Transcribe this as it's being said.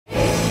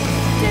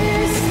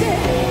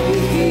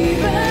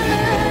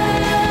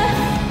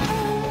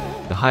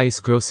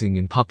highest grossing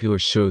and popular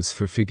shows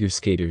for figure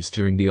skaters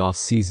during the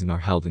off-season are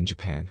held in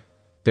Japan.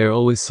 They're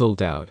always sold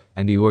out,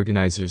 and the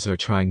organizers are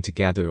trying to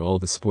gather all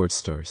the sports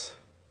stars.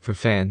 For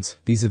fans,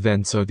 these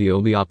events are the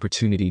only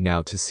opportunity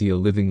now to see a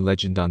living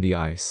legend on the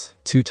ice,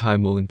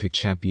 two-time Olympic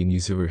champion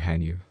Yuzuru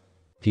Hanyu.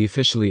 He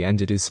officially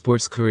ended his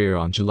sports career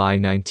on July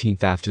 19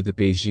 after the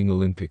Beijing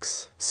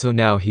Olympics, so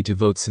now he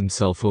devotes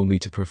himself only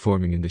to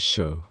performing in the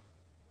show.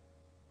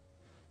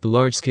 The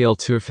large-scale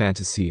tour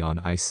fantasy on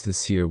ice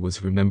this year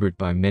was remembered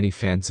by many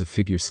fans of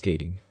figure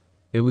skating.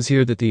 It was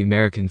here that the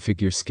American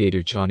figure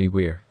skater Johnny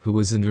Weir, who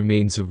was and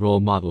remains a role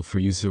model for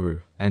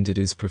Yuzuru, ended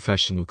his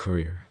professional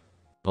career.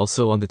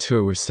 Also on the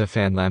tour were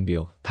Stefan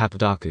Lambiel,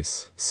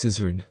 Papadakis,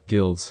 Scissorin,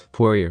 Gilles,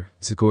 Poirier,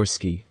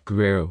 Zagorski,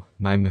 Guerrero,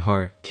 Mai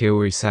Mihar,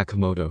 Kaori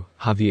Sakamoto,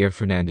 Javier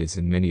Fernandez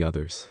and many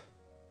others.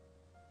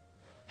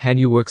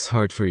 Hanyu works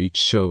hard for each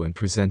show and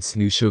presents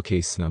new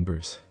showcase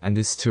numbers, and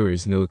this tour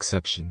is no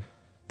exception.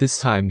 This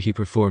time he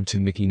performed to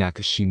Miki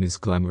Nakashima's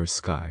Glamorous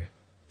Sky.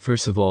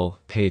 First of all,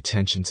 pay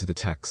attention to the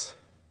text.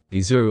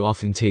 Yuzuru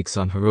often takes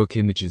on heroic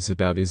images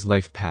about his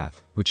life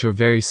path, which are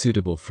very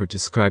suitable for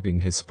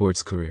describing his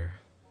sports career.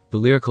 The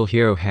lyrical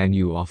hero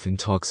Hanyu often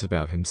talks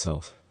about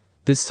himself.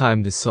 This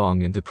time the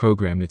song and the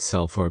program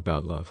itself are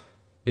about love.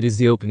 It is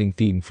the opening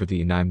theme for the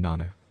Inime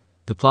Nana.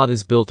 The plot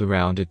is built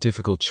around a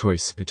difficult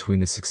choice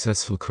between a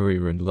successful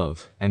career and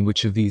love, and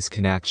which of these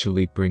can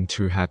actually bring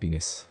true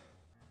happiness.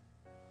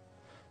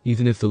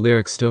 Even if the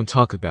lyrics don't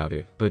talk about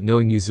it, but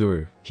knowing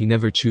Yuzuru, he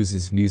never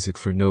chooses music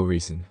for no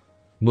reason.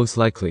 Most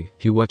likely,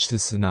 he watched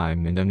this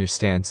anime and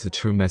understands the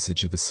true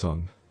message of the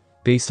song.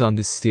 Based on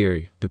this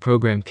theory, the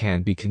program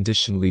can be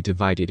conditionally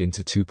divided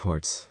into two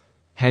parts.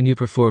 Hanyu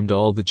performed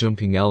all the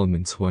jumping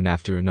elements one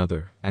after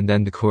another, and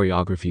then the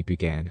choreography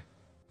began.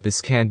 This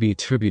can be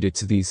attributed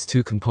to these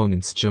two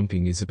components.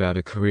 Jumping is about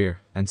a career,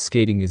 and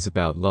skating is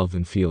about love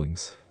and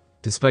feelings.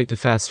 Despite the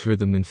fast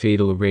rhythm and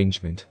fatal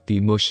arrangement, the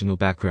emotional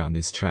background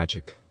is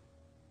tragic.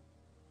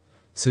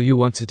 So you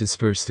want to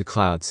disperse the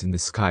clouds in the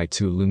sky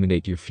to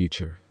illuminate your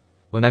future.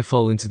 When I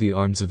fall into the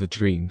arms of a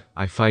dream,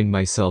 I find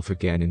myself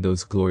again in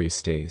those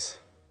glorious days.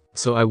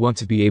 So I want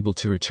to be able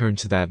to return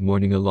to that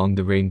morning along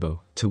the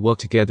rainbow, to walk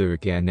together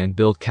again and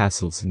build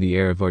castles in the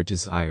air of our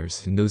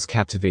desires in those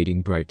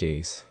captivating bright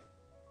days.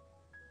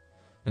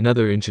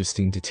 Another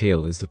interesting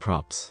detail is the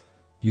props.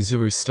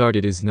 Yuzuru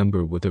started his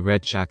number with a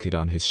red jacket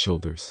on his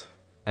shoulders,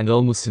 and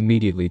almost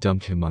immediately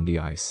dumped him on the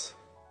ice.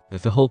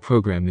 If the whole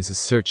program is a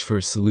search for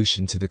a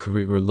solution to the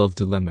career or love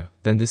dilemma,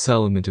 then this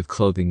element of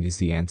clothing is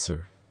the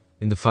answer.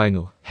 In the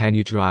final,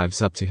 Hanyu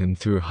drives up to him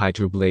through a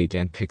hydroblade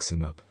and picks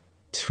him up.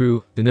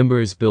 True, the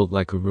number is built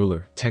like a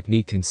ruler,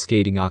 technique and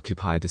skating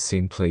occupy the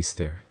same place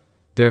there.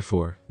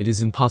 Therefore, it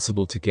is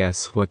impossible to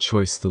guess what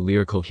choice the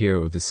lyrical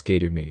hero of the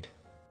skater made.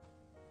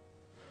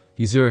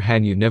 Yuzuru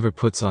Hanyu never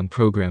puts on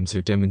programs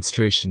or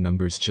demonstration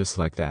numbers just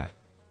like that.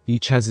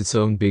 Each has its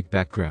own big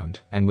background,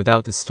 and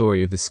without the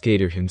story of the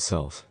skater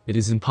himself, it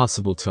is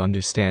impossible to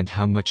understand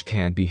how much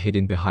can be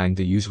hidden behind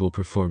the usual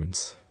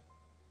performance.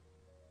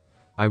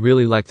 I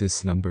really like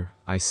this number,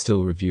 I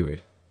still review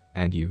it.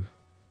 And you?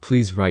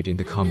 Please write in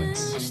the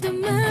comments.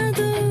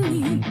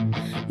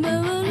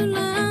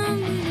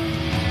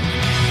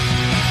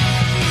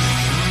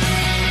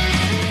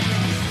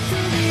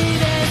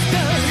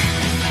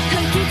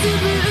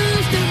 Blue